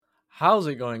How's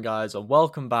it going, guys? And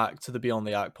welcome back to the Beyond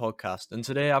the Arc podcast. And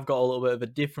today I've got a little bit of a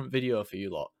different video for you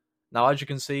lot. Now, as you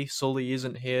can see, Sully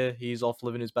isn't here. He's off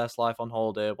living his best life on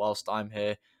holiday, whilst I'm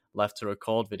here, left to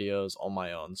record videos on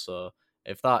my own. So,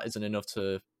 if that isn't enough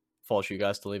to force you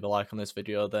guys to leave a like on this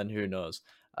video, then who knows?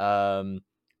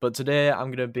 But today I'm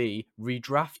going to be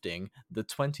redrafting the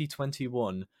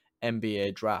 2021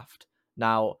 NBA draft.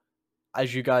 Now,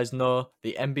 as you guys know,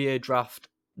 the NBA draft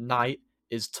night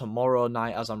is tomorrow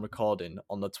night as I'm recording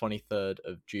on the 23rd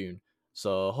of June.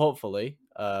 So hopefully,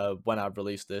 when I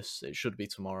release this, it should be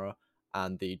tomorrow,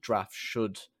 and the draft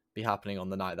should be happening on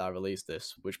the night that I release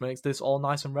this, which makes this all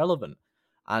nice and relevant.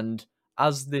 And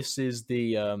as this is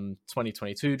the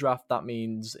 2022 draft, that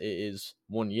means it is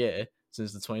 1 year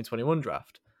since the 2021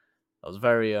 draft. That was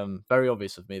very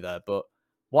obvious of me there, but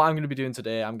what I'm going to be doing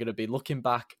today, I'm going to be looking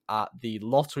back at the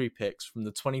lottery picks from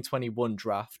the 2021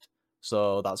 draft.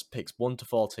 So that's picks 1 to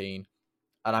 14.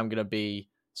 And I'm going to be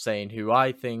saying who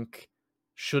I think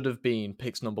should have been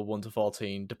picks number 1 to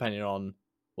 14, depending on,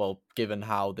 well, given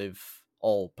how they've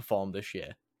all performed this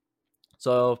year.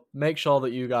 So make sure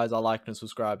that you guys are liking and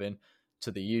subscribing to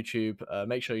the YouTube.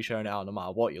 Make sure you're sharing it out no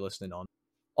matter what you're listening on.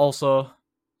 Also,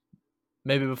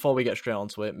 maybe before we get straight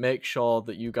onto it, make sure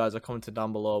that you guys are commenting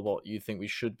down below what you think we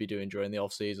should be doing during the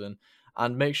off season,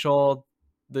 and make sure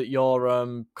that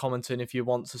you're commenting if you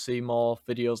want to see more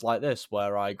videos like this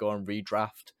where I go and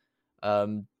redraft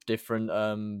different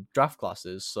draft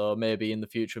classes. So maybe in the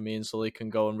future, me and Sully can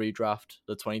go and redraft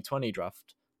the 2020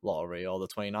 draft lottery or the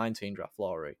 2019 draft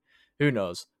lottery. Who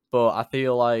knows? But I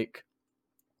feel like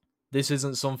this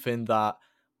isn't something that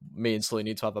me and Sully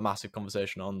need to have a massive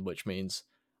conversation on, which means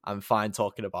I'm fine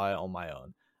talking about it on my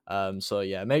own. So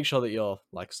yeah, make sure that you're,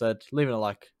 like I said, leaving a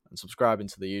like and subscribing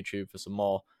to the YouTube for some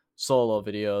more solo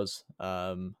videos.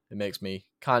 It makes me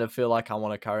kind of feel like I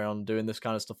want to carry on doing this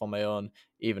kind of stuff on my own,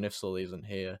 even if Sully isn't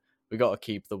here. We got to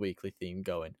keep the weekly theme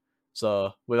going.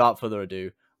 So without further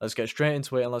ado, let's get straight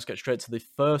into it, and let's get straight to the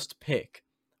first pick,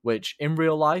 which in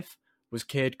real life was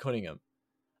Cade Cunningham.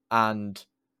 And,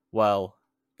 well,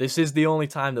 this is the only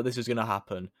time that this is going to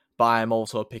happen, but I am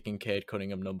also picking Cade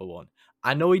Cunningham number 1.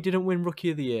 I know he didn't win Rookie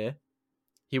of the Year.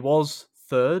 He was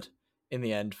third in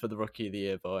the end for the Rookie of the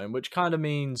Year voting, which kind of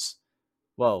means,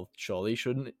 well, surely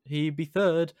shouldn't he be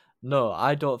third? No,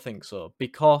 I don't think so,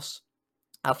 because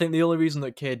I think the only reason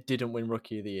that Cade didn't win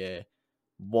Rookie of the Year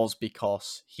was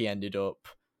because he ended up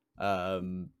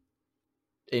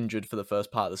injured for the first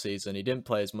part of the season. He didn't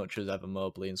play as much as Evan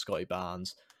Mobley and Scotty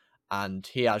Barnes, and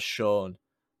he has shown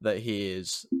that he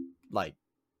is, like,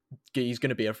 he's going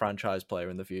to be a franchise player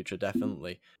in the future,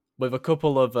 definitely. With a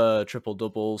couple of triple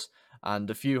doubles and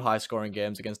a few high scoring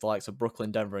games against the likes of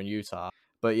Brooklyn, Denver, and Utah.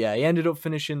 But yeah, he ended up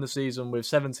finishing the season with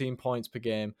 17 points per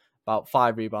game, about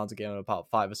 5 rebounds a game, and about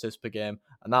 5 assists per game,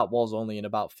 and that was only in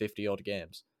about 50 odd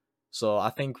games. So I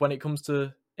think when it comes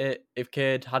to it, if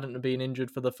Cade hadn't been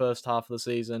injured for the first half of the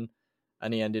season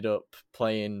and he ended up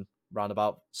playing around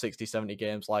about 60, 70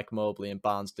 games like Mobley and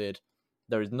Barnes did,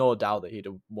 there is no doubt that he'd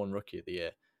have won Rookie of the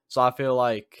Year. So I feel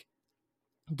like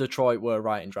Detroit were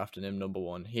right in drafting him number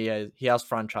 1. He has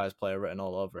franchise player written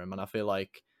all over him, and I feel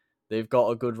like they've got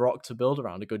a good rock to build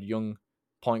around, a good young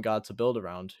point guard to build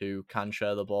around who can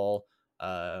share the ball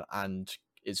and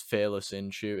is fearless in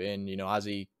shooting. You know, as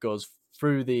he goes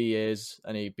through the years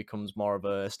and he becomes more of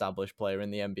an established player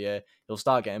in the NBA, he'll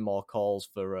start getting more calls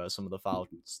for some of the fouls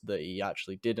that he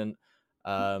actually didn't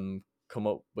come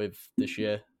up with this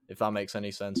year, if that makes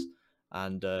any sense.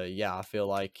 And yeah, I feel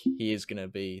like he is going to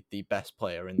be the best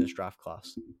player in this draft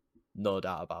class. No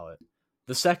doubt about it.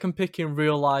 The second pick in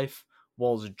real life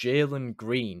was Jalen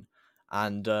Green.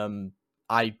 And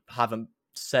I haven't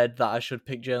said that I should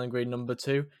pick Jalen Green number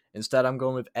 2. Instead, I'm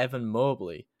going with Evan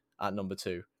Mobley at number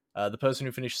 2. The person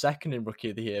who finished second in Rookie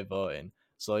of the Year voting.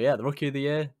 So yeah, the Rookie of the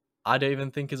Year, I don't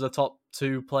even think is a top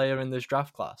 2 player in this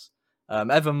draft class.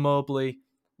 Evan Mobley,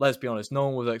 let's be honest, no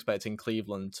one was expecting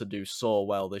Cleveland to do so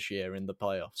well this year in the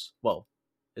playoffs. Well,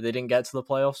 they didn't get to the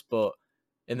playoffs, but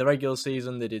in the regular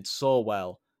season, they did so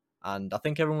well. And I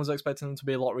think everyone was expecting them to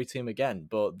be a lottery team again,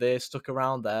 but they stuck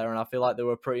around there, and I feel like they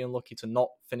were pretty unlucky to not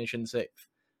finish in 6th.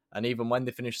 And even when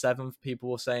they finished 7th, people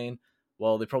were saying,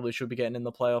 well, they probably should be getting in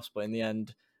the playoffs, but in the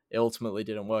end, it ultimately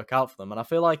didn't work out for them. And I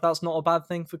feel like that's not a bad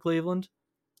thing for Cleveland.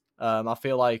 I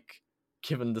feel like,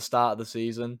 given the start of the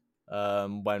season,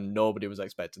 when nobody was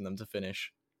expecting them to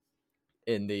finish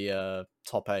in the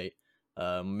top 8,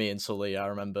 me and Sully, I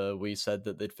remember we said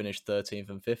that they'd finish 13th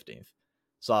and 15th.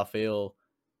 So I feel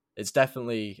it's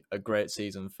definitely a great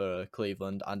season for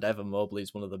Cleveland, and Evan Mobley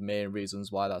is one of the main reasons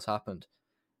why that's happened.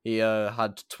 He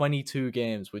had 22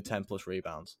 games with 10 plus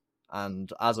rebounds,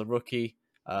 and as a rookie,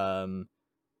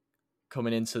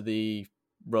 coming into the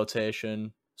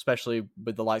rotation, especially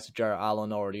with the likes of Jarrett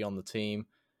Allen already on the team.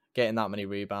 Getting that many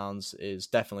rebounds is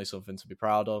definitely something to be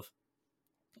proud of.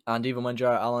 And even when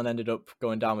Jarrett Allen ended up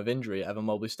going down with injury, Evan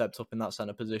Mobley stepped up in that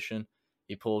center position.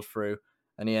 He pulled through,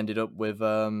 and he ended up with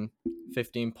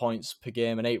 15 points per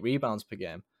game and 8 rebounds per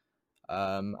game,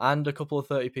 and a couple of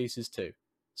 30 pieces too.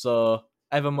 So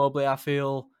Evan Mobley, I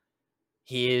feel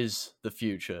he is the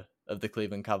future of the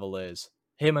Cleveland Cavaliers.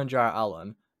 Him and Jarrett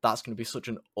Allen, that's going to be such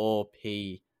an OP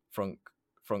front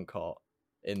court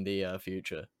in the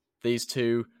future. These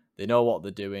two, they know what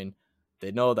they're doing.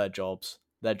 They know their jobs.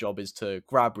 Their job is to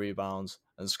grab rebounds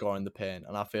and score in the paint.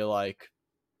 And I feel like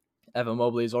Evan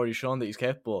Mobley has already shown that he's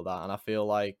capable of that. And I feel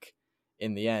like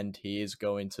in the end, he is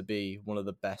going to be one of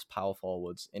the best power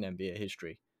forwards in NBA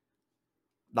history.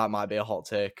 That might be a hot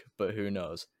take, but who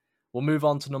knows? We'll move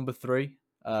on to number 3.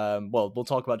 We'll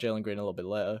talk about Jalen Green a little bit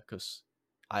later because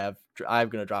I'm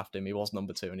going to draft him. He was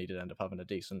number 2 and he did end up having a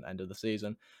decent end of the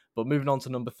season. But moving on to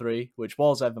number 3, which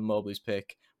was Evan Mobley's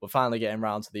pick, we're finally getting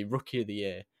around to the Rookie of the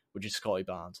Year, which is Scottie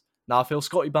Barnes. Now, I feel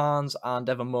Scottie Barnes and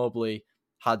Evan Mobley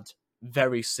had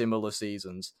very similar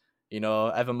seasons. You know,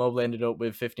 Evan Mobley ended up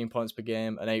with 15 points per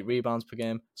game and 8 rebounds per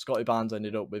game. Scottie Barnes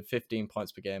ended up with 15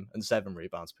 points per game and 7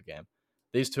 rebounds per game.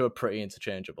 These two are pretty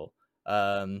interchangeable.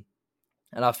 And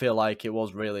I feel like it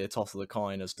was really a toss of the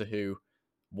coin as to who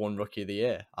won Rookie of the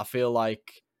Year. I feel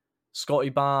like Scottie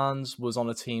Barnes was on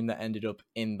a team that ended up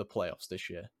in the playoffs this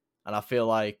year. And I feel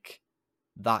like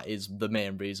that is the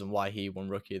main reason why he won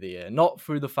Rookie of the Year. Not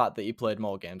through the fact that he played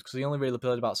more games, because he only really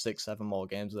played about 6-7 more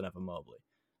games than Evan Mobley.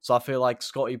 So I feel like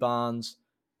Scottie Barnes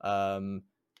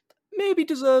maybe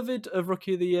deserved of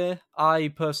Rookie of the Year.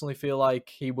 I personally feel like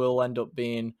he will end up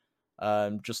being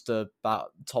just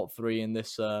about top 3 in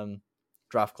this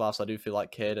draft class. I do feel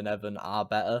like Cade and Evan are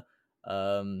better.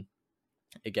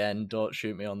 Again, don't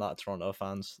shoot me on that, Toronto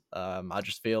fans. I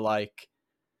just feel like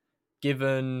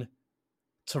given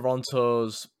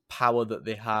Toronto's power that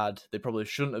they had, they probably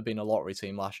shouldn't have been a lottery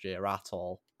team last year at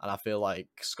all. And I feel like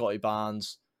Scottie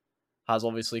Barnes has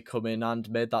obviously come in and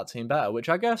made that team better, which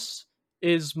I guess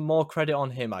is more credit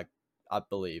on him, I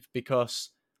believe,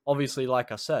 because obviously,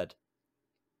 like I said,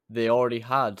 they already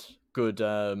had good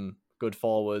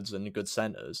forwards and good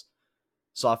centers.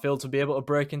 So I feel to be able to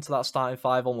break into that starting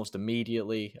 5 almost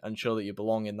immediately and show that you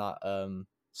belong in that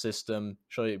system,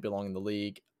 show you belong in the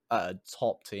league at a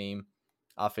top team,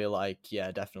 I feel like,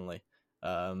 yeah, definitely.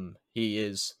 He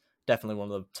is definitely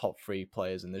one of the top 3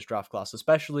 players in this draft class,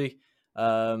 especially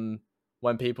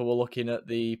when people were looking at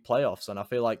the playoffs. And I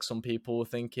feel like some people were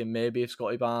thinking maybe if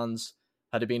Scottie Barnes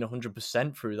had been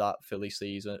 100% through that Philly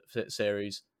series,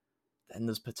 then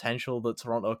there's potential that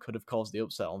Toronto could have caused the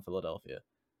upset on Philadelphia.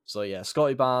 So yeah,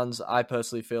 Scottie Barnes, I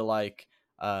personally feel like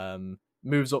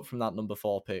moves up from that number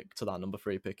 4 pick to that number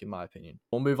 3 pick, in my opinion.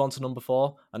 We'll move on to number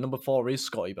 4, and number 4 is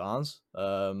Scottie Barnes,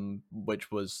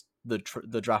 which was the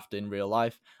draft in real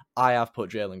life. I have put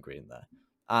Jalen Green there,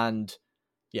 and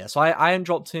yeah, so I hadn't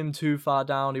dropped him too far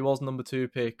down. He was number 2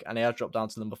 pick, and he has dropped down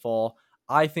to number 4.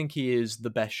 I think he is the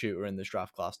best shooter in this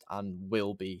draft class, and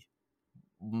will be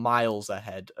miles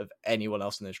ahead of anyone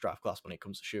else in this draft class when it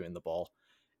comes to shooting the ball.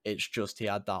 It's just he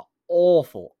had that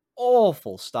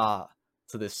awful start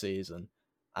to this season.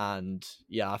 And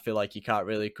yeah, I feel like you can't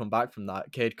really come back from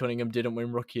that. Cade Cunningham didn't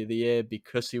win Rookie of the Year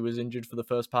because he was injured for the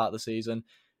first part of the season.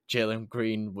 Jalen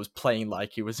Green was playing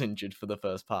like he was injured for the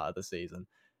first part of the season.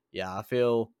 Yeah, I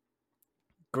feel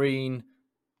Green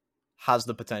has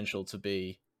the potential to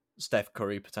be Steph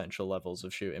Curry potential levels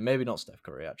of shooting. Maybe not Steph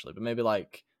Curry, actually, but maybe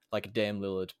like a Dame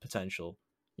Lillard potential.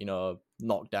 You know,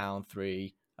 knock down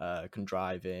 3, can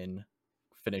drive in,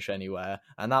 finish anywhere,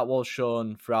 and that was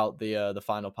shown throughout the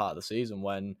final part of the season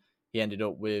when he ended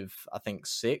up with, I think,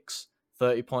 6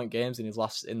 30-point games in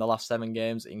the last 7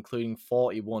 games, including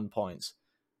 41 points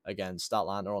against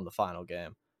Atlanta on the final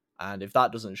game. And if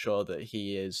that doesn't show that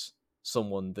he is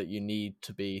someone that you need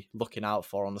to be looking out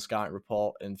for on the scouting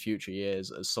report in future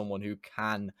years as someone who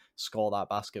can score that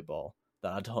basketball,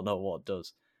 then I don't know what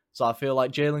does. So I feel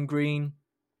like Jalen Green,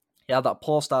 he had that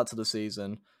poor start to the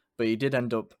season, but he did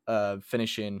end up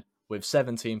finishing with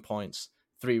 17 points,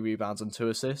 3 rebounds, and 2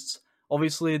 assists.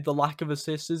 Obviously, the lack of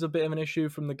assists is a bit of an issue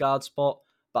from the guard spot,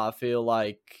 but I feel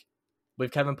like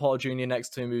with Kevin Porter Jr. next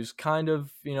to him, who's kind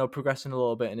of, progressing a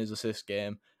little bit in his assist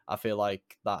game, I feel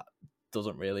like that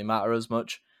doesn't really matter as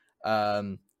much.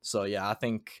 So yeah, I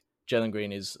think Jalen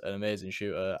Green is an amazing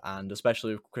shooter, and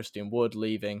especially with Christian Wood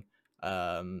leaving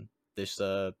this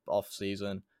off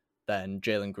season, then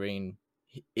Jalen Green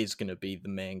is going to be the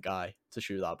main guy to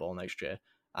shoot that ball next year,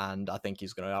 and I think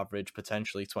he's going to average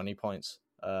potentially 20 points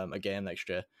a game next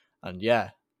year. And yeah,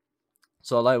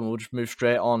 so we'll just move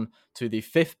straight on to the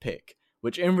 5th pick,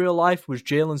 which in real life was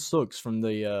Jalen Suggs from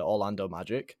the Orlando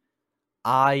Magic.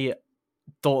 I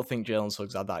don't think Jalen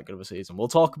Suggs had that good of a season. We'll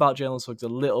talk about Jalen Suggs a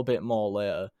little bit more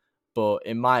later, but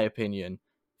in my opinion,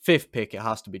 5th pick, it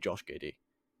has to be Josh Giddey.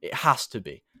 It has to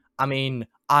be. I mean,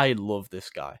 I love this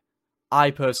guy.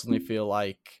 I personally feel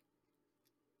like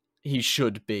he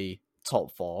should be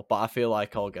top 4, but I feel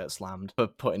like I'll get slammed for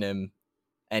putting him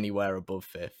anywhere above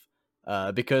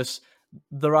 5th, because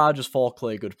there are just 4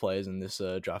 clear good players in this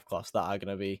draft class that are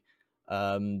going to be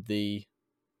the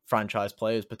franchise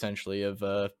players potentially of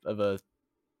a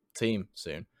team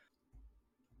soon.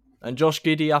 And Josh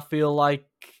Giddey, I feel like,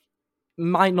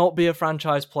 might not be a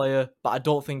franchise player, but I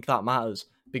don't think that matters,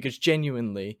 because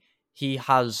genuinely, he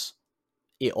has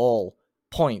it all.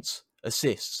 Points,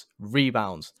 assists,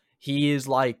 rebounds. He is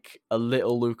like a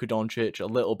little Luka Doncic, a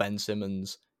little Ben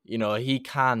Simmons. You know, he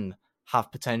can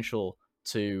have potential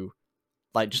to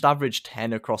like just average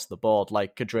 10 across the board,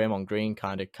 like a Draymond Green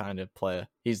kind of player.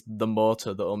 He's the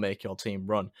motor that will make your team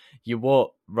run. You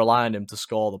won't rely on him to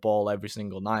score the ball every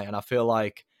single night, and I feel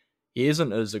like he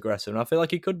isn't as aggressive, and I feel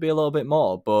like he could be a little bit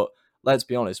more, but let's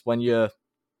be honest, when you're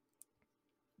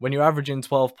averaging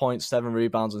 12 points, 7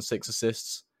 rebounds, and 6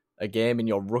 assists a game in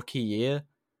your rookie year,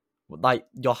 like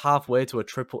you're halfway to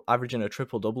averaging a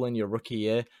triple-double in your rookie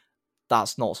year,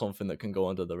 that's not something that can go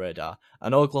under the radar.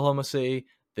 And Oklahoma City,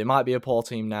 they might be a poor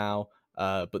team now,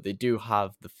 but they do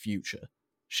have the future.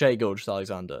 Shai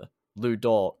Gilgeous-Alexander, Lou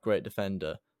Dort, great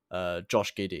defender,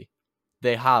 Josh Giddey.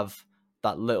 They have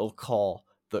that little core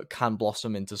that can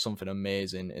blossom into something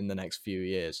amazing in the next few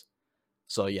years.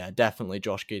 So yeah, definitely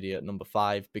Josh Giddey at number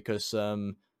 5, because,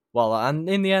 and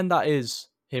in the end that is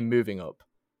him moving up,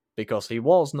 because he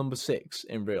was number 6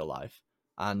 in real life.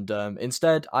 And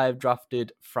instead, I have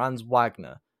drafted Franz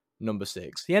Wagner, number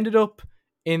 6. He ended up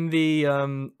in the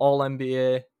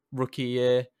All-NBA rookie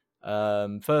year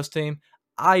first team.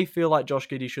 I feel like Josh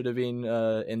Giddey should have been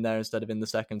in there instead of in the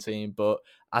second team, but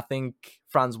I think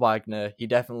Franz Wagner, he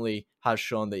definitely has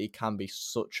shown that he can be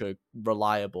such a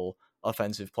reliable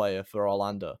offensive player for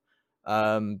Orlando.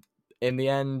 In the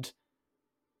end,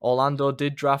 Orlando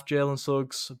did draft Jalen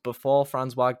Suggs before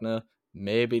Franz Wagner.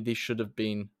 Maybe they should have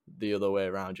been the other way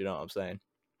around, you know what I'm saying?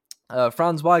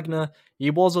 Franz Wagner, he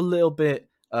was a little bit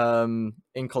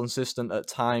inconsistent at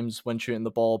times when shooting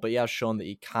the ball, but he has shown that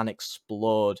he can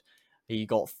explode. He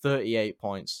got 38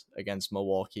 points against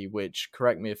Milwaukee, which,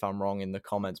 correct me if I'm wrong in the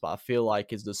comments, but I feel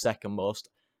like is the second most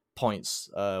points,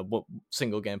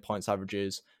 single game points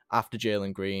averages after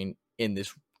Jalen Green in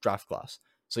this draft class.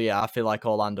 So yeah, I feel like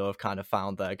Orlando have kind of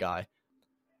found their guy.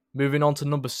 Moving on to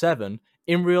number 7,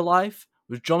 in real life,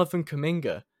 was Jonathan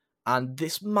Kuminga. And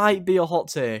this might be a hot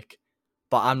take,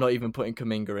 but I'm not even putting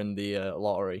Kuminga in the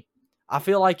lottery. I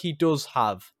feel like he does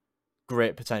have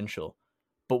great potential.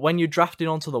 But when you're drafted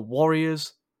onto the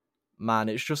Warriors, man,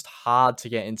 it's just hard to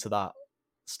get into that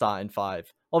starting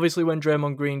 5. Obviously, when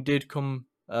Draymond Green did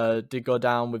go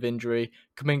down with injury,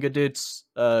 Kuminga did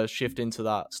shift into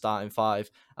that starting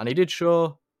 5, and he did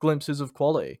show glimpses of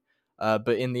quality.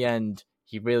 But in the end,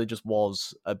 he really just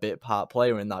was a bit part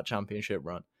player in that championship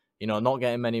run. You know, not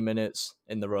getting many minutes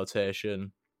in the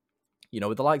rotation. You know,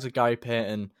 with the likes of Gary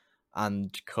Payton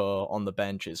and co on the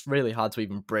bench, it's really hard to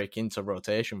even break into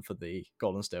rotation for the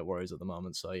Golden State Warriors at the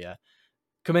moment. So yeah,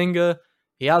 Kuminga,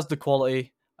 he has the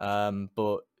quality,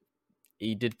 but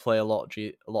he did play a lot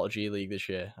of G League this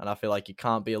year, and I feel like you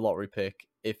can't be a lottery pick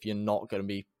if you're not going to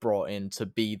be brought in to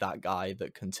be that guy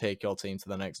that can take your team to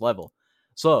the next level.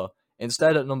 So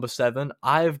instead, at number 7,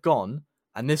 I have gone,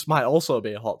 and this might also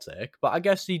be a hot take, but I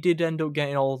guess he did end up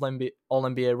getting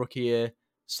All-NBA Rookie Year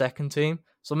second team,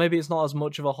 so maybe it's not as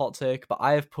much of a hot take, but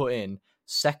I have put in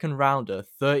second rounder,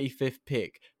 35th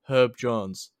pick, Herb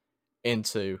Jones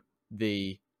into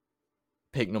the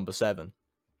pick number 7.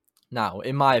 Now,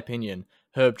 in my opinion,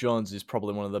 Herb Jones is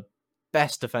probably one of the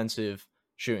best defensive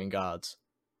shooting guards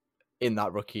in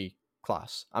that rookie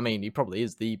class. I mean, he probably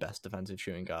is the best defensive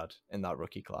shooting guard in that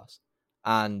rookie class.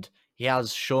 And he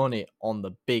has shown it on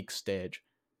the big stage.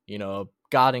 You know,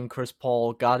 guarding Chris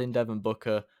Paul, guarding Devin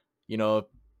Booker. You know,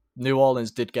 New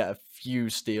Orleans did get a few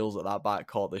steals at that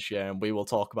backcourt this year, and we will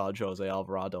talk about Jose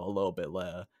Alvarado a little bit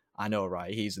later. I know,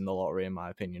 right? He's in the lottery, in my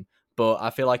opinion. But I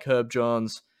feel like Herb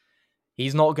Jones,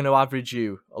 he's not going to average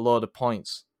you a load of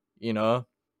points, you know?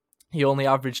 He only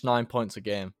averaged 9 points a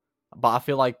game. But I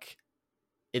feel like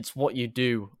it's what you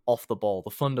do off the ball,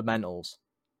 the fundamentals,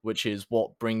 which is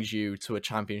what brings you to a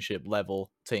championship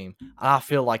level team. And I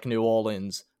feel like New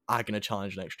Orleans are going to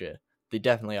challenge next year. They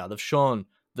definitely are. They've shown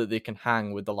that they can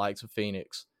hang with the likes of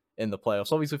Phoenix in the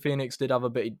playoffs. Obviously, Phoenix did have a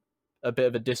bit of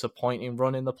a disappointing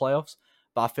run in the playoffs,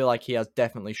 but I feel like he has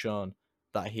definitely shown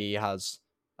that he has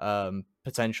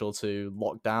potential to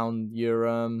lock down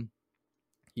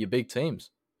your big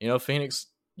teams. Phoenix,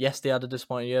 yes, they had a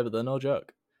disappointing year, but they're no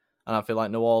joke. And I feel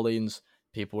like New Orleans,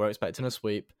 people were expecting a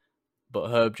sweep, but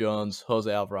Herb Jones,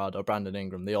 Jose Alvarado, Brandon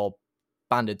Ingram, they all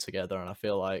banded together, and I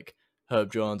feel like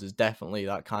Herb Jones is definitely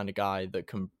that kind of guy that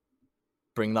can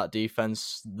bring that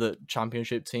defense that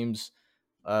championship teams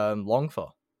long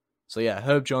for. So yeah,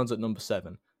 Herb Jones at number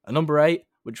 7. At number 8,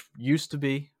 which used to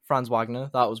be Franz Wagner,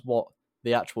 that was what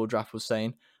the actual draft was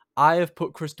saying, I have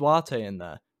put Chris Duarte in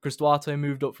there. Chris Duarte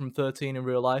moved up from 13 in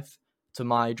real life to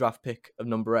my draft pick of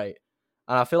number 8.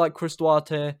 And I feel like Chris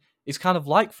Duarte is kind of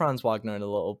like Franz Wagner in a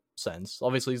little sense.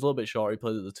 Obviously, he's a little bit short. He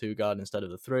plays at the 2 guard instead of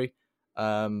the 3.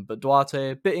 But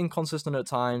Duarte, a bit inconsistent at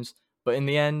times. But in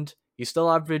the end, he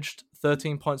still averaged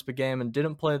 13 points per game and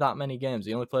didn't play that many games.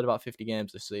 He only played about 50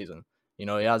 games this season. He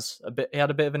had a bit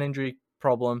of an injury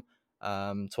problem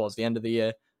towards the end of the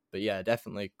year. But yeah,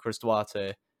 definitely Chris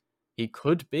Duarte. He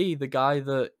could be the guy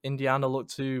that Indiana look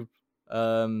to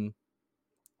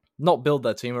not build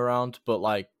their team around, but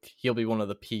like he'll be one of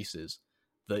the pieces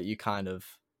that you kind of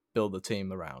build the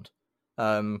team around.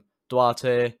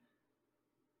 Duarte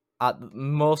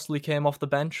mostly came off the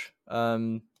bench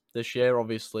this year.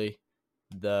 Obviously,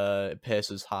 the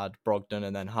Pacers had Brogdon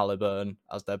and then Halliburton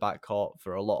as their backcourt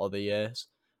for a lot of the years.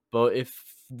 But if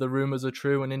the rumors are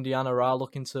true and Indiana are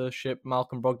looking to ship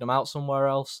Malcolm Brogdon out somewhere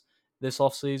else this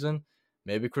offseason,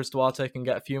 maybe Chris Duarte can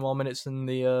get a few more minutes in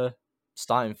the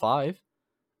starting 5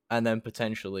 and then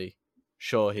potentially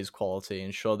show his quality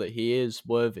and show that he is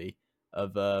worthy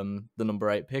of the number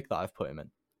 8 pick that I've put him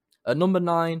in. At number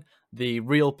 9, the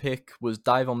real pick was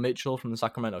Davon Mitchell from the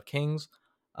Sacramento Kings.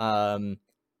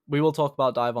 We will talk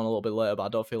about Davon a little bit later, but I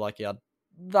don't feel like he had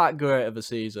that great of a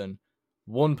season.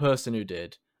 One person who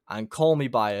did, and call me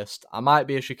biased, I might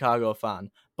be a Chicago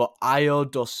fan, but Ayo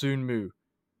Dosunmu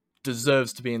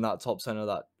deserves to be in that top 10 of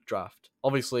that draft.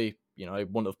 Obviously, he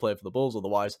wouldn't have played for the Bulls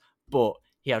otherwise, but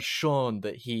he has shown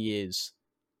that he is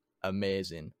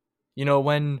amazing.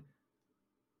 When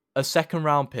a second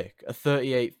round pick, a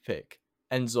 38th pick,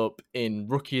 ends up in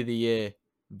Rookie of the Year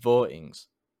votings,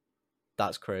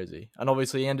 that's crazy. And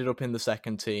obviously he ended up in the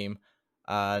second team.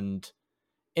 And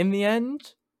in the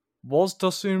end, was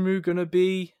Dosunmu going to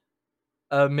be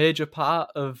a major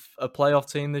part of a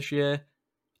playoff team this year?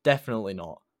 Definitely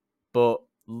not. But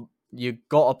you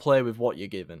got to play with what you're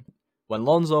given. When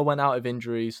Lonzo went out of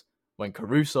injuries, when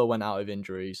Caruso went out of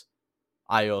injuries,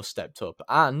 Ayo stepped up.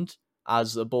 And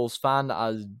as a Bulls fan,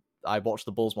 as I watched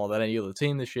the Bulls more than any other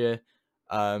team this year,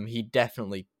 he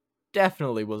definitely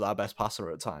was our best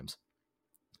passer at times.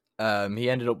 He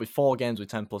ended up with 4 games with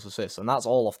 10 plus assists, and that's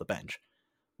all off the bench.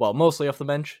 Well, mostly off the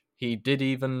bench. He did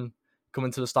even come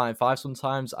into the starting 5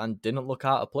 sometimes and didn't look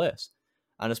out of place.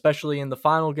 And especially in the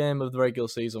final game of the regular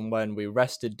season when we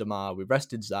rested DeMar, we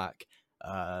rested Zach,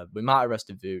 we might have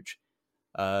rested Vooch.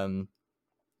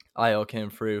 Ayo came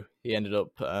through. He ended up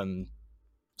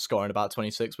scoring about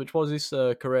 26, which was his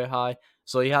career high.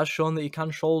 So he has shown that he can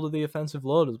shoulder the offensive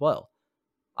load as well.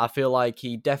 I feel like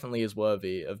he definitely is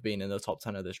worthy of being in the top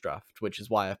 10 of this draft, which is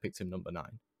why I picked him number 9.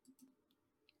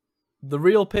 The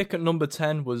real pick at number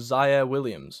 10 was Zaire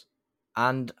Williams.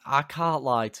 And I can't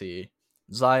lie to you.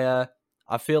 Zaire,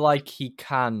 I feel like he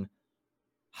can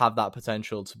have that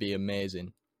potential to be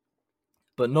amazing.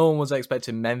 But no one was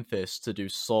expecting Memphis to do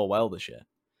so well this year.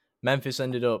 Memphis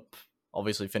ended up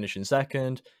obviously finishing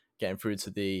second, getting through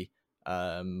to the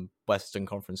Western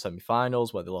Conference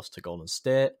semifinals where they lost to Golden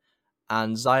State.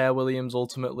 And Zaire Williams,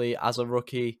 ultimately, as a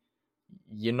rookie,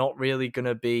 you're not really going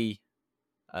to be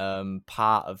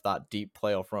part of that deep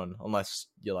playoff run unless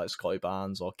you're like Scotty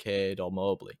Barnes or Cade or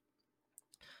Mobley.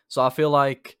 So I feel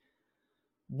like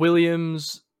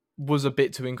Williams was a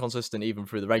bit too inconsistent even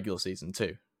through the regular season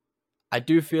too. I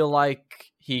do feel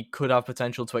like he could have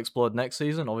potential to explode next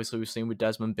season. Obviously, we've seen with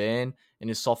Desmond Bane in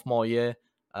his sophomore year.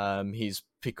 He's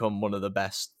become one of the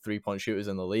best 3-point shooters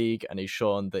in the league, and he's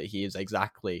shown that he is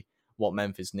exactly what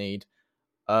Memphis need.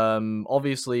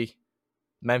 Obviously,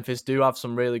 Memphis do have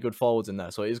some really good forwards in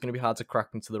there, so it is going to be hard to crack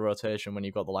into the rotation when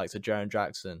you've got the likes of Jaren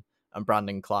Jackson and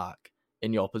Brandon Clark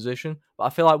in your position. But I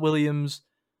feel like Williams,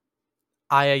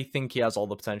 I think he has all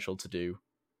the potential to do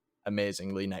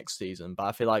amazingly next season. But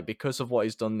I feel like because of what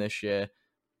he's done this year,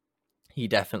 he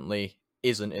definitely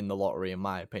isn't in the lottery, in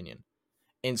my opinion.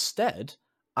 Instead,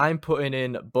 I'm putting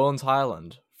in Bones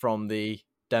Highland from the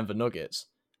Denver Nuggets.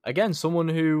 Again, someone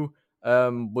who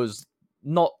was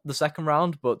not the second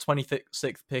round, but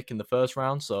 26th pick in the first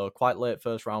round, so quite late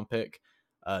first round pick.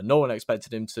 No one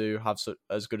expected him to have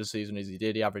as good a season as he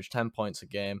did. He averaged 10 points a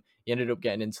game. He ended up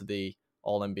getting into the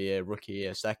All-NBA Rookie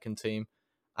Year second team.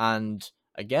 And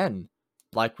again,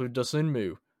 like with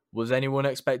Dosunmu, was anyone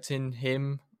expecting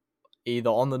him either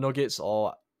on the Nuggets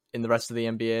or in the rest of the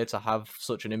NBA to have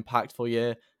such an impactful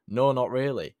year? No, not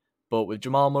really. But with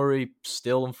Jamal Murray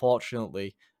still,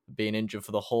 unfortunately, being injured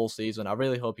for the whole season, I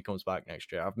really hope he comes back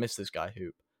next year. I've missed this guy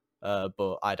hoop.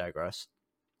 But I digress.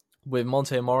 With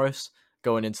Monte Morris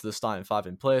going into the starting five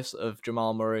in place of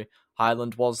Jamal Murray,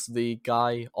 Highland was the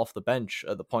guy off the bench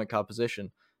at the point guard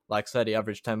position. Like I said, he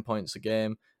averaged 10 points a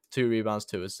game, 2 rebounds,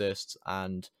 2 assists,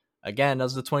 and again,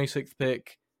 as the 26th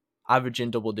pick,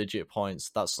 averaging double-digit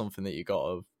points. That's something that you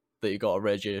got to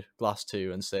raise your glass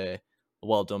to and say,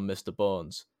 "Well done, Mr.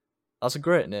 Bones." That's a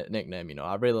great nickname.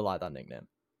 I really like that nickname.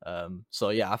 So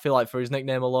yeah, I feel like for his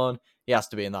nickname alone, he has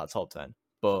to be in that top 10.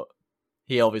 But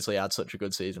he obviously had such a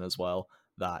good season as well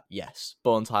that, yes,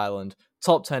 Bones Highland,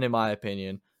 top 10 in my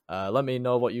opinion. Let me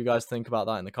know what you guys think about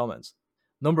that in the comments.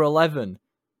 Number 11,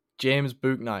 James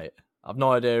Bouknight. I've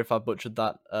no idea if I butchered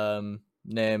that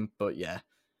name, but yeah.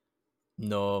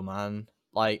 No, man.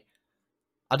 Like,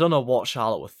 I don't know what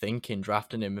Charlotte were thinking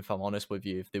drafting him, if I'm honest with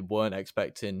you, if they weren't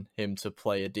expecting him to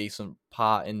play a decent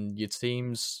part in your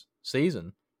team's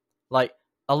season. Like,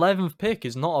 11th pick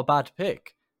is not a bad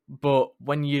pick, but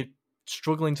when you're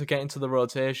struggling to get into the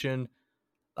rotation,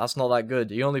 that's not that good.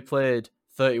 He only played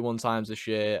 31 times this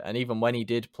year, and even when he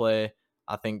did play,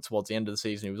 I think towards the end of the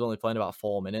season, he was only playing about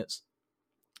 4 minutes.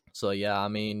 So yeah, I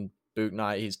mean,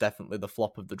 Bouknight, he's definitely the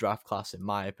flop of the draft class, in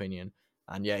my opinion.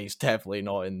 And yeah, he's definitely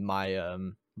not in my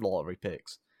lottery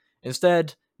picks.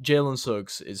 Instead, Jalen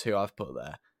Suggs is who I've put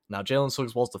there. Now, Jalen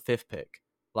Suggs was the 5th pick.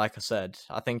 Like I said,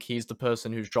 I think he's the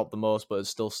person who's dropped the most but has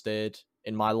still stayed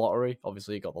in my lottery.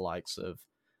 Obviously, you got the likes of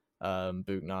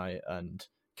Bouknight and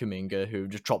Kuminga, who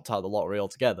just dropped out of the lottery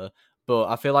altogether. But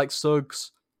I feel like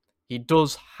Suggs, he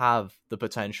does have the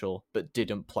potential, but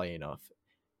didn't play enough.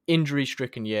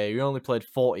 Injury-stricken year. He only played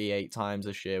 48 times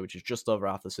this year, which is just over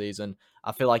half the season.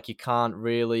 I feel like you can't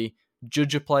really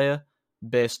judge a player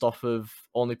based off of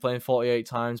only playing 48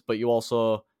 times, but you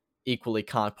also equally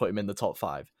can't put him in the top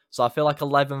 5. So I feel like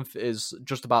 11th is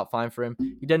just about fine for him.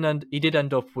 He did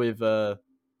end up with 4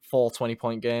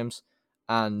 20-point games,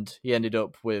 and he ended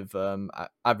up with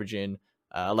averaging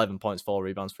 11 points, 4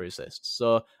 rebounds, 3 assists.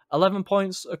 So 11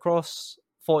 points across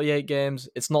 48 games.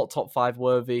 It's not top 5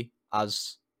 worthy,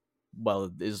 as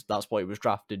well, that's what he was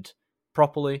drafted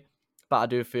properly. But I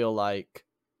do feel like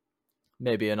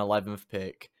maybe an 11th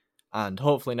pick, and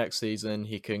hopefully next season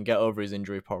he can get over his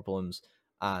injury problems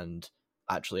and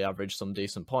actually average some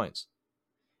decent points.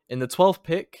 In the 12th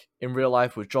pick in real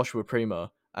life was Joshua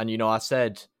Primo, and I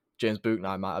said James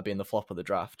Bouknight might have been the flop of the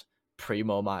draft.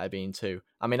 Primo might have been too.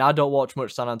 I mean, I don't watch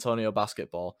much San Antonio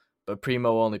basketball, but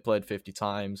Primo only played 50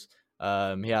 times.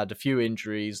 He had a few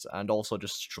injuries and also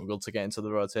just struggled to get into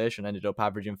the rotation. Ended up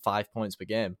averaging 5 points per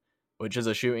game, which is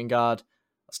a shooting guard.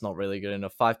 That's not really good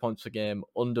enough. 5 points per game,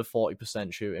 under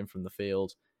 40% shooting from the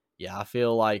field. Yeah, I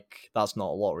feel like that's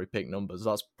not lottery pick numbers.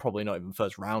 That's probably not even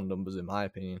first round numbers in my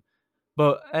opinion.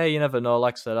 But hey, you never know.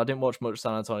 Like I said, I didn't watch much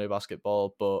San Antonio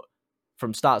basketball, but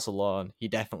from stats alone, he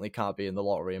definitely can't be in the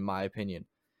lottery in my opinion.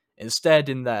 Instead,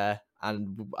 in there,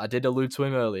 and I did allude to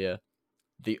him earlier,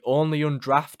 the only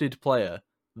undrafted player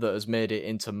that has made it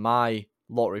into my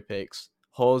lottery picks,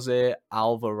 Jose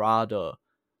Alvarado.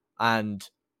 And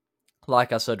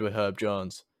like I said with Herb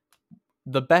Jones,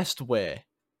 the best way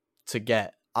to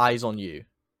get eyes on you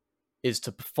is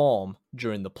to perform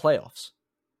during the playoffs.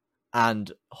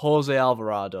 And Jose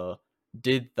Alvarado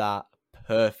did that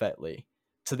perfectly.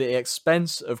 To the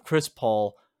expense of Chris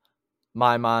Paul,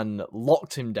 my man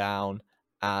locked him down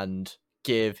and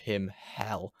gave him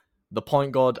hell. The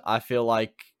point guard, I feel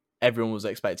like everyone was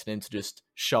expecting him to just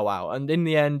show out. And in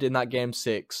the end, in that game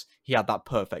 6, he had that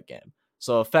perfect game.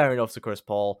 So fair enough to Chris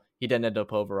Paul. He didn't end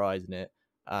up overriding it.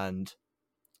 And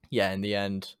yeah, in the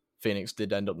end, Phoenix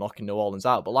did end up knocking New Orleans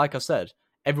out. But like I said,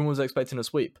 everyone was expecting a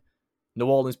sweep. New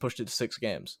Orleans pushed it to 6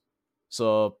 games.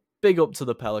 So big up to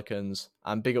the Pelicans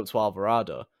and big up to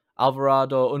Alvarado.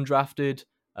 Alvarado, undrafted,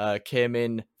 came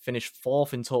in, finished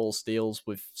 4th in total steals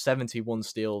with 71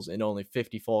 steals in only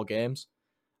 54 games.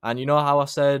 And you know how I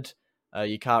said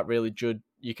you can't really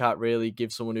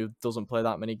give someone who doesn't play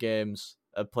that many games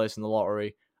a place in the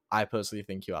lottery? I personally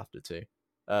think you have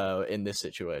to in this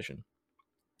situation.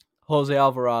 Jose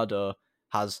Alvarado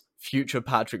has future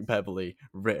Patrick Beverley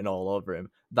written all over him.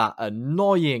 That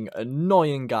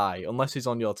annoying guy, unless he's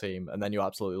on your team, and then you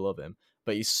absolutely love him.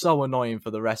 But he's so annoying for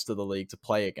the rest of the league to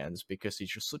play against because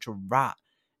he's just such a rat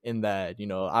in there,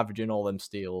 averaging all them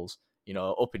steals.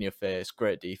 up in your face,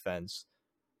 great defense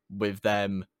with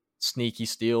them sneaky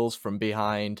steals from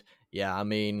behind. Yeah, I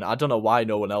mean, I don't know why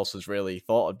no one else has really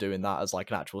thought of doing that as like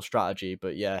an actual strategy,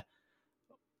 but yeah,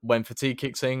 when fatigue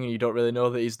kicks in and you don't really know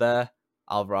that he's there,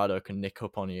 Alvarado can nick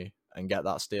up on you and get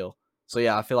that steal. So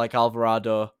yeah, I feel like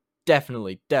Alvarado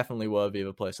definitely worthy of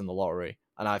a place in the lottery,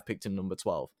 and I've picked him number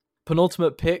 12.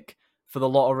 Penultimate pick for the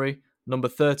lottery, number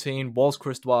 13 was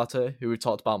Chris Duarte, who we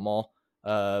talked about more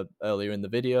earlier in the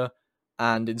video,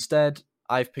 and instead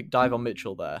I've picked Davon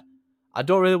Mitchell there. I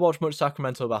don't really watch much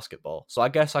Sacramento basketball, so I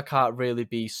guess I can't really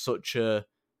be such a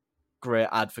great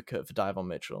advocate for Davon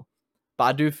Mitchell. But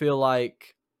I do feel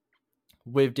like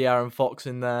with De'Aaron Fox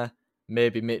in there,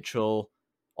 maybe Mitchell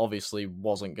obviously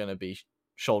wasn't going to be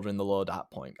shouldering the load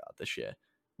at point guard this year,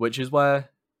 which is where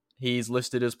he's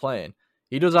listed as playing.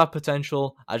 He does have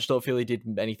potential. I just don't feel he did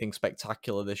anything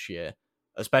spectacular this year,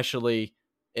 especially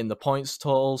in the points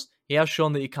totals. He has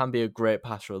shown that he can be a great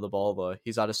passer of the ball, though.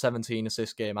 He's had a 17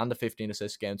 assist game and a 15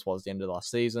 assist game towards the end of last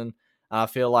season. And I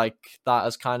feel like that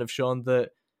has kind of shown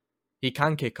that he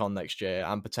can kick on next year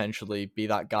and potentially be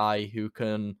that guy who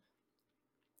can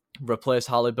replace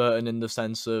Halliburton in the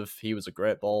sense of he was a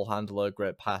great ball handler,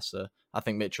 great passer. I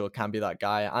think Mitchell can be that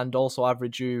guy and also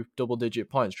average you double-digit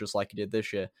points just like he did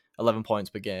this year. 11 points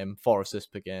per game, 4 assists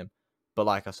per game. But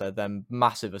like I said, them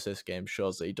massive assist games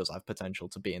shows that he does have potential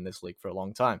to be in this league for a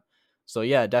long time. So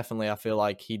yeah, definitely I feel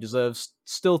like he deserves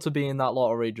still to be in that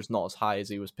lottery, just not as high as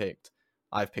he was picked.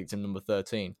 I've picked him number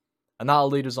 13. And that'll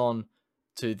lead us on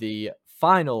to the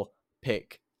final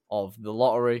pick of the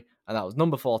lottery, and that was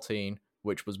number 14,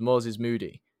 which was Moses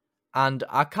Moody. And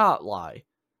I can't lie,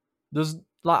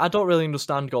 I don't really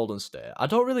understand Golden State. I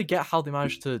don't really get how they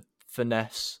managed to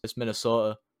finesse this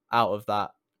Minnesota out of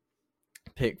that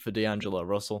pick for D'Angelo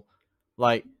Russell.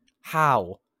 Like,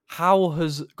 how? How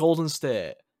has Golden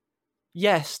State...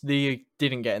 Yes, they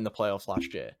didn't get in the playoffs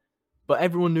last year, but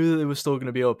everyone knew that they were still going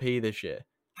to be OP this year.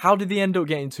 How did they end up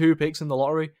getting 2 picks in the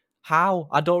lottery? How?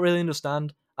 I don't really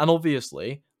understand. And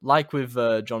obviously, like with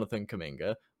Jonathan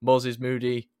Kuminga, Moses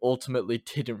Moody ultimately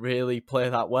didn't really play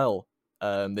that well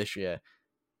this year.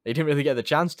 He didn't really get the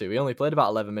chance to. He only played about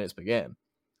 11 minutes per game.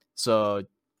 So,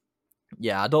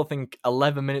 yeah, I don't think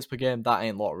 11 minutes per game, that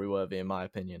ain't lottery worthy in my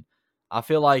opinion. I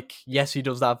feel like, yes, he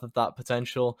does have that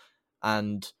potential,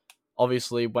 and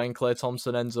obviously when Klay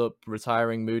Thompson ends up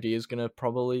retiring, Moody is going to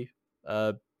probably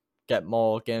get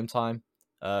more game time.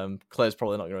 Clay's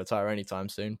probably not going to retire anytime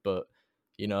soon, but,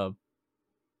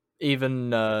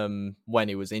 even when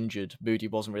he was injured, Moody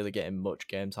wasn't really getting much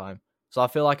game time. So I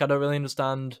feel like I don't really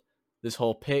understand this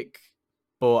whole pick,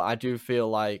 but I do feel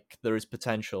like there is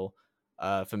potential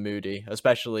for Moody,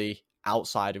 especially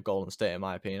outside of Golden State, in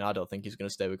my opinion. I don't think he's going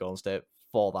to stay with Golden State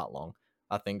for that long.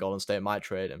 I think Golden State might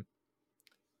trade him.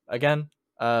 Again,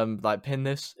 pin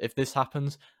this. If this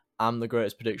happens, I'm the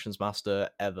greatest predictions master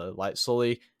ever. Like,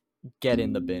 Sully, get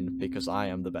in the bin because I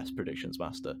am the best predictions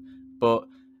master. But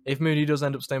if Moody does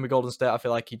end up staying with Golden State, I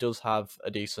feel like he does have a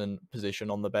decent position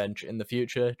on the bench in the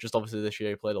future. Just obviously this year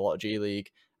he played a lot of G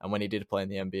League, and when he did play in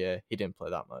the NBA, he didn't play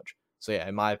that much. So yeah,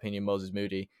 in my opinion, Moses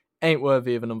Moody ain't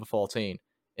worthy of a number 14.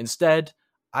 Instead,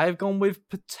 I've gone with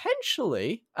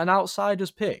potentially an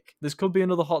outsider's pick. This could be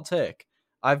another hot take.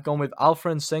 I've gone with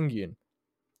Alperen Sengun.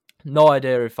 No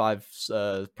idea if I've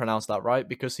pronounced that right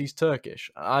because he's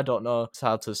Turkish. I don't know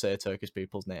how to say Turkish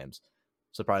people's names,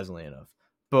 surprisingly enough.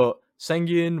 But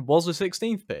Sengun was a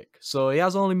 16th pick, so he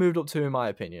has only moved up 2 in my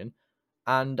opinion.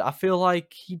 And I feel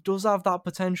like he does have that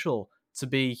potential to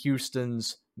be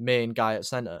Houston's main guy at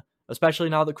center, especially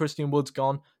now that Christian Wood's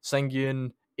gone.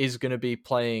 Sengun is going to be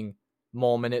playing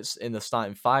more minutes in the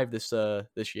starting 5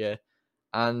 this year,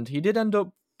 and he did end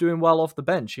up doing well off the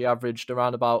bench. He averaged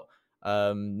around about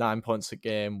 9 points a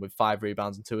game with 5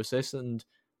 rebounds and 2 assists, and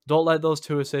don't let those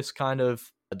 2 assists kind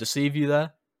of deceive you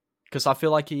there, because I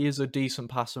feel like he is a decent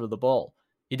passer of the ball.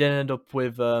 He did end up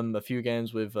with a few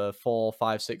games with 4,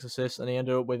 5, 6 assists, and he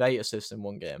ended up with 8 assists in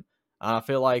one game. And I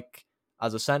feel like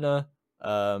as a center,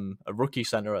 a rookie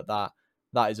center at that,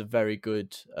 that is a very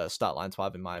good stat line to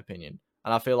have in my opinion.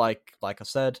 And I feel like I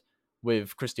said,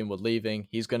 with Christian Wood leaving,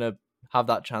 he's going to have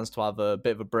that chance to have a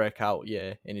bit of a breakout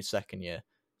year in his second year.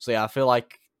 So yeah, I feel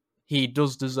like he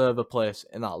does deserve a place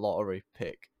in that lottery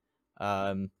pick.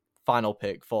 Final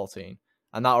pick, 14.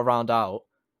 And that'll round out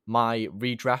my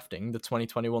redrafting the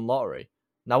 2021 lottery.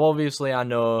 Now, obviously, I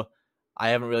know I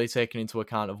haven't really taken into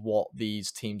account of what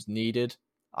these teams needed.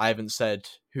 I haven't said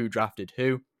who drafted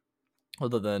who,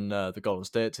 other than the Golden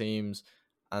State teams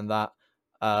and that.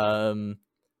 But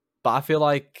I feel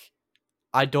like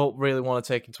I don't really want to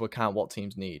take into account what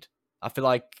teams need. I feel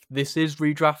like this is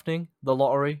redrafting the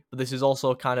lottery, but this is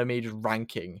also kind of me just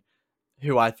ranking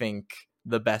who I think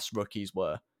the best rookies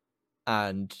were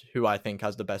and who I think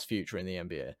has the best future in the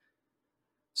NBA.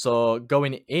 So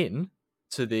going in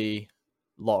to the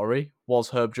lottery was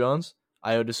Herb Jones,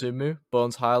 Ayo Dosunmu,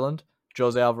 Bones Highland,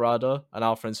 Jose Alvarado, and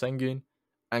Alfred Sengun.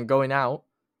 And going out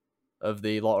of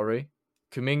the lottery,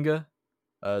 Kuminga,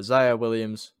 Zaire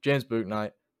Williams, James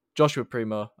Bouknight, Joshua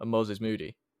Primo, and Moses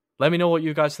Moody. Let me know what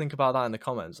you guys think about that in the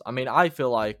comments. I mean, I feel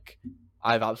like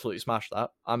I've absolutely smashed that.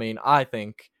 I mean, I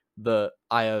think that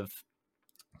I have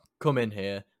come in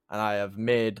here and I have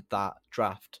made that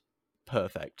draft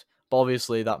perfect. But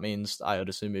obviously, that means Ayo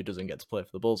Dosunmu doesn't get to play for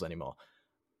the Bulls anymore.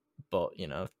 But, you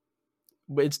know,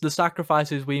 it's the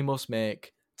sacrifices we must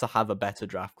make to have a better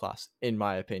draft class, in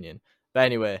my opinion. But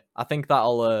anyway, I think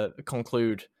that'll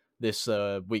conclude this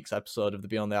week's episode of the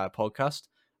Beyond the Eye podcast.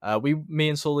 Me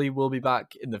and Sully will be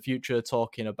back in the future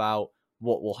talking about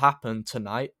what will happen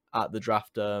tonight at the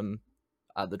draft. We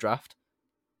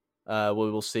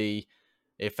will see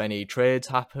if any trades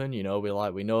happen. You know,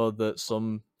 we know that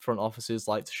some front offices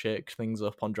like to shake things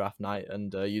up on draft night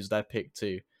and use their pick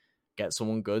to get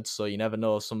someone good. So you never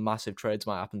know, some massive trades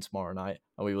might happen tomorrow night,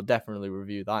 and we will definitely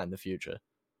review that in the future.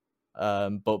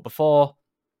 But before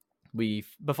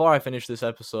I finish this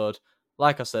episode,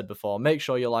 like I said before, make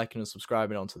sure you're liking and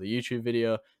subscribing onto the YouTube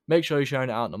video. Make sure you're sharing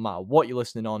it out no matter what you're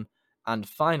listening on. And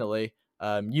finally,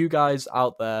 you guys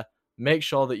out there, make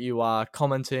sure that you are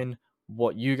commenting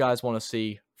what you guys want to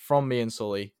see from me and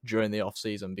Sully during the off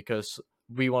season, because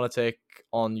we want to take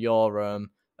on your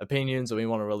opinions and we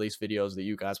want to release videos that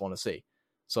you guys want to see.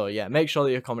 So yeah, make sure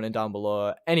that you're commenting down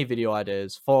below any video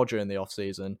ideas for during the off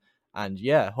season. And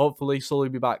yeah, hopefully Sully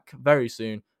will be back very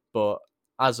soon. But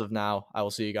as of now, I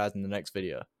will see you guys in the next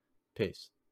video. Peace.